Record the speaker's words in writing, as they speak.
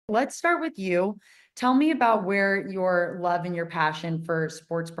Let's start with you. Tell me about where your love and your passion for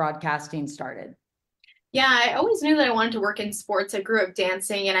sports broadcasting started. Yeah, I always knew that I wanted to work in sports. I grew up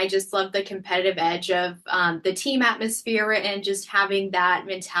dancing and I just loved the competitive edge of the team atmosphere and just having that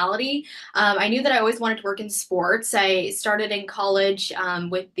mentality. I knew that I always wanted to work in sports. I started in college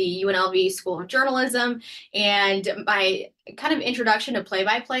with the UNLV School of Journalism, and my kind of introduction to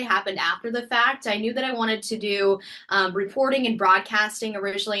play-by-play happened after the fact. I knew that I wanted to do reporting and broadcasting.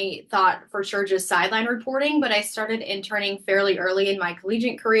 Originally thought for sure just sideline reporting, but I started interning fairly early in my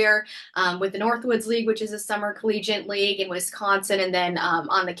collegiate career with the Northwoods League, which is a summer collegiate league in Wisconsin, and then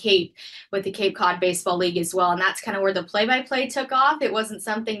on the Cape with the Cape Cod Baseball League as well. And that's kind of where the play-by-play took off. It wasn't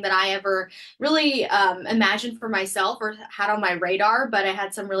something that I ever really imagined for myself or had on my radar, but I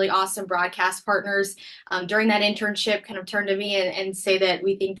had some really awesome broadcast partners during that internship kind of turn to me and say that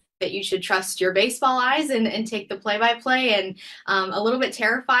we think that you should trust your baseball eyes and take the play-by-play. And a little bit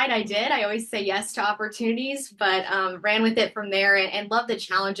terrified, I did. I always say yes to opportunities, but ran with it from there and love the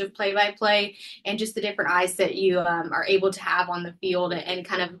challenge of play-by-play and just the different eyes that you are able to have on the field and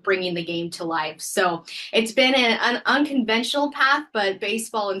kind of bringing the game to life. So it's been an unconventional path, but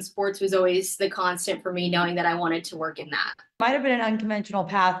baseball and sports was always the constant for me, knowing that I wanted to work in that. Might have been an unconventional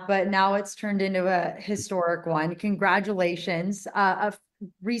path, but now it's turned into a historic one. Congratulations.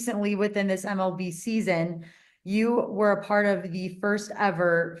 Recently, within this MLB season, you were a part of the first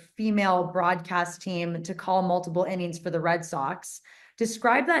ever female broadcast team to call multiple innings for the Red Sox.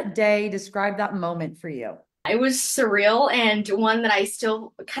 Describe that day, describe that moment for you. It was surreal and one that I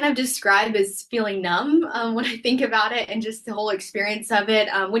still kind of describe as feeling numb when I think about it and just the whole experience of it.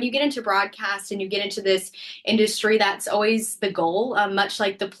 When you get into broadcast and you get into this industry, that's always the goal, much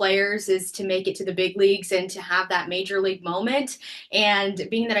like the players, is to make it to the big leagues and to have that major league moment. And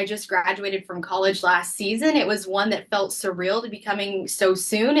being that I just graduated from college last season, it was one that felt surreal to be coming so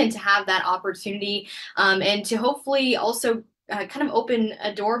soon and to have that opportunity and to hopefully also kind of open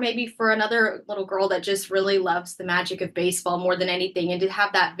a door maybe for another little girl that just really loves the magic of baseball more than anything, and to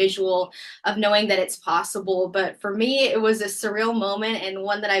have that visual of knowing that it's possible. But for me, it was a surreal moment and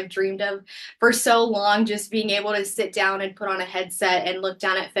one that I've dreamed of for so long, just being able to sit down and put on a headset and look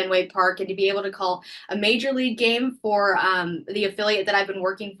down at Fenway Park and to be able to call a major league game for the affiliate that I've been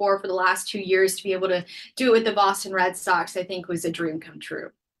working for the last 2 years, to be able to do it with the Boston Red Sox, I think was a dream come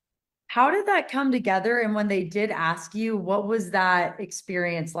true. How did that come together? And when they did ask you, what was that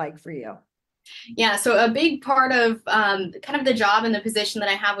experience like for you? Yeah, so a big part of kind of the job and the position that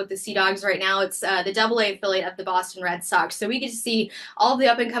I have with the Sea Dogs right now, it's the AA affiliate of the Boston Red Sox. So we get to see all of the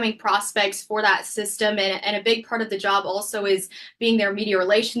up and coming prospects for that system. And a big part of the job also is being their media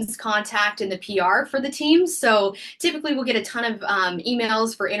relations contact and the PR for the team. So typically we'll get a ton of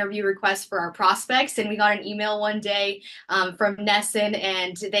emails for interview requests for our prospects. And we got an email one day from Nesson,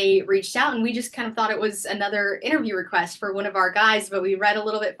 and they reached out, and we just kind of thought it was another interview request for one of our guys. But we read a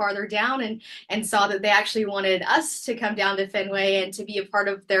little bit farther down and saw that they actually wanted us to come down to Fenway and to be a part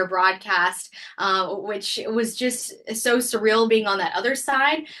of their broadcast, which was just so surreal being on that other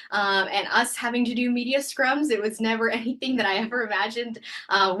side and us having to do media scrums. It was never anything that I ever imagined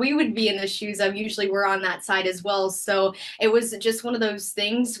we would be in the shoes of. Usually we're on that side as well. So it was just one of those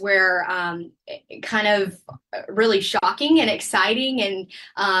things where kind of really shocking and exciting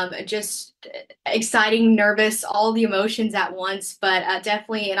and just exciting, nervous, all the emotions at once, but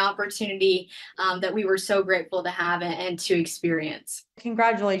definitely an opportunity that we were so grateful to have and to experience.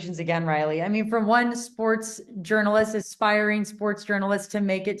 Congratulations again, Rylee. I mean, from one sports journalist, aspiring sports journalist, to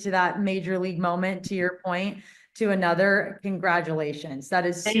make it to that major league moment, to your point, to another, congratulations. That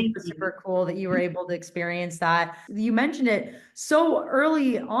is super, Thank you. super cool that you were able to experience that. You mentioned it so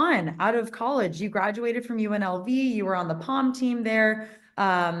early on out of college. You graduated from UNLV, you were on the POM team there.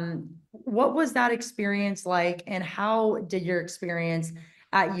 What was that experience like, and how did your experience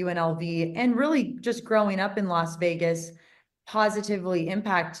at UNLV and really just growing up in Las Vegas positively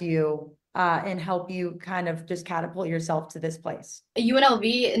impact you and help you kind of just catapult yourself to this place?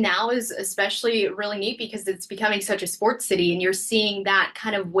 UNLV now is especially really neat because it's becoming such a sports city, and you're seeing that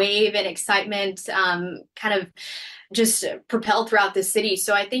kind of wave and excitement kind of just propel throughout the city.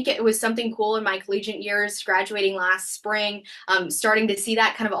 So I think it was something cool in my collegiate years, graduating last spring, starting to see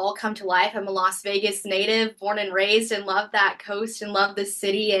that kind of all come to life. I'm a Las Vegas native, born and raised, and love that coast and love the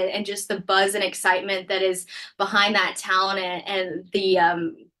city and just the buzz and excitement that is behind that town and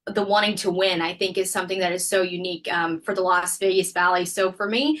the the wanting to win, I think, is something that is so unique for the Las Vegas Valley. So for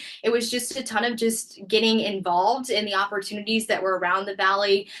me, it was just a ton of just getting involved in the opportunities that were around the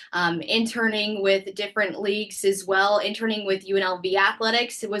Valley, interning with different leagues as well, interning with UNLV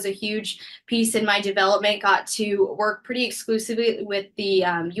athletics. It was a huge piece in my development. Got to work pretty exclusively with the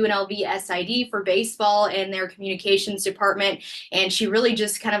UNLV SID for baseball and their communications department. And she really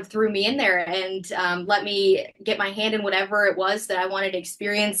just kind of threw me in there and let me get my hand in whatever it was that I wanted to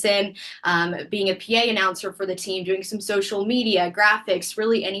experience in, being a PA announcer for the team, doing some social media, graphics,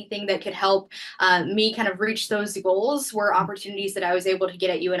 really anything that could help me kind of reach those goals were opportunities that I was able to get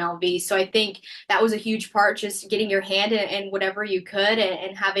at UNLV. So I think that was a huge part, just getting your hand in whatever you could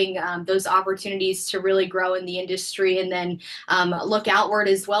and having those opportunities to really grow in the industry and then look outward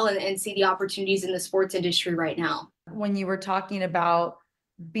as well and see the opportunities in the sports industry right now. When you were talking about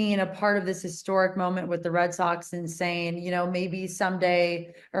being a part of this historic moment with the Red Sox and saying, you know, maybe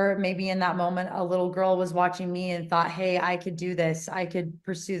someday, or maybe in that moment, a little girl was watching me and thought, hey, I could do this. I could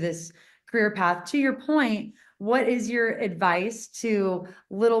pursue this career path. To your point, what is your advice to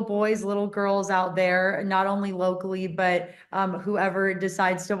little boys, little girls out there, not only locally, but whoever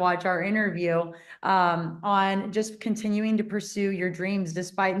decides to watch our interview, on just continuing to pursue your dreams,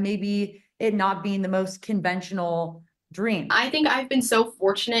 despite maybe it not being the most conventional dream? I think I've been so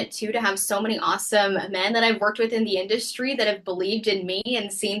fortunate too to have so many awesome men that I've worked with in the industry that have believed in me and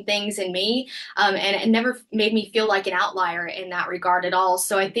seen things in me, and it never made me feel like an outlier in that regard at all.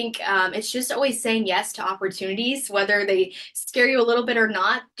 So I think it's just always saying yes to opportunities, whether they scare you a little bit or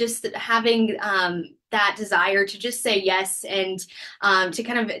not, just having that desire to just say yes and to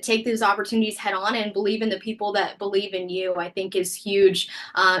kind of take those opportunities head on and believe in the people that believe in you, I think is huge.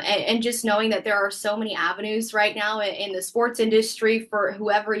 And just knowing that there are so many avenues right now in the sports industry for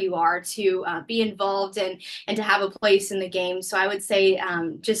whoever you are to be involved and to have a place in the game. So I would say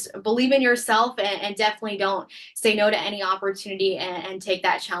just believe in yourself and definitely don't say no to any opportunity and take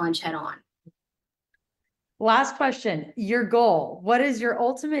that challenge head on. Last question, your goal. What is your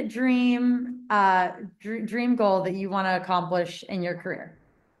ultimate dream goal that you want to accomplish in your career?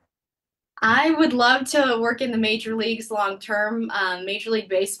 I would love to work in the major leagues long term. Major League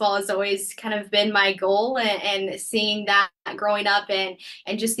Baseball has always kind of been my goal, and seeing that growing up and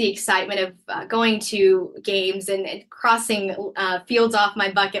just the excitement of going to games and crossing fields off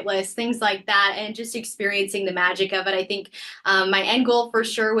my bucket list, things like that, and just experiencing the magic of it. I think my end goal for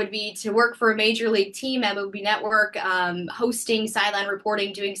sure would be to work for a major league team, MLB Network, hosting, sideline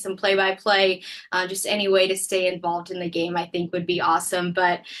reporting, doing some play-by-play, just any way to stay involved in the game, I think would be awesome.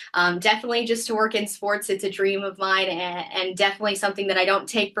 But definitely just to work in sports, it's a dream of mine, and definitely something that I don't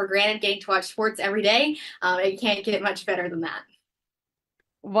take for granted, getting to watch sports every day. It can't get much better than that.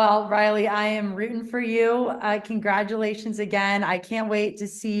 Well, Rylee, I am rooting for you. Congratulations again. I can't wait to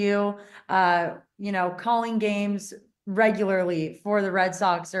see you, calling games regularly for the Red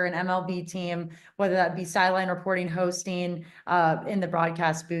Sox or an MLB team, whether that be sideline reporting, hosting, in the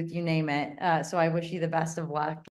broadcast booth, you name it. So I wish you the best of luck.